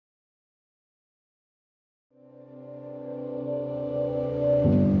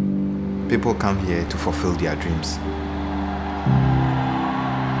People come here to fulfill their dreams.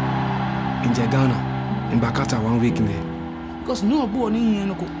 In Ghana, in Qatar 1 week in there. Because no born in here,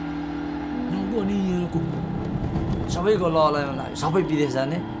 no born in here, no. Sabai ko law lai, sabai bidesh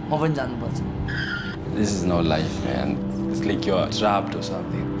jane, ma pani janu parcha. This is not life, man. It's like you're trapped or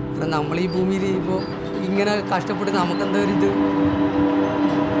something. Namali bhumi ri bo ingena kashtapadde namakandaridu.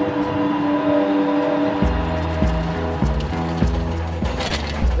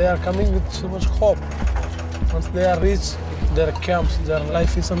 They are coming with so much hope. Once they are reached their camps, their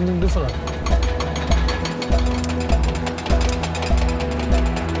life is something different.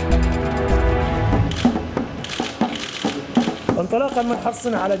 انطلاقا من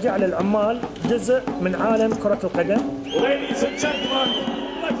حرصنا على جعل العمال جزء من عالم كرة القدم. Ladies and gentlemen,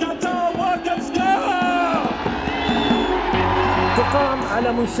 the Qatar World Cup star! تقام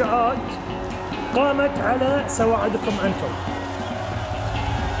على منشآت قامت على سواعدكم أنتم.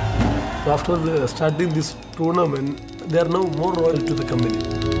 After starting this tournament, they are now more loyal to the company.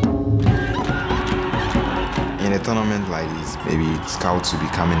 In a tournament like this, maybe scouts will be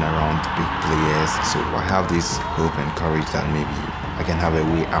coming around big players, so I have this hope and courage that maybe I can have a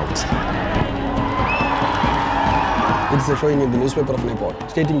way out. It's showing in the newspaper of Nepal,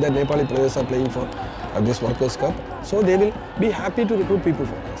 stating that Nepali players are playing for this World Cup, so they will be happy to recruit people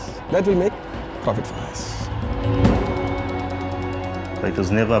for us. That will make profit for us. It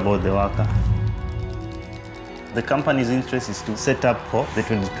was never about the worker. The company's interest is to set up for the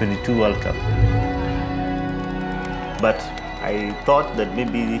 2022 World Cup. But I thought that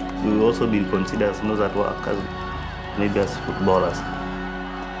maybe we will also be considered as not as workers, maybe as footballers.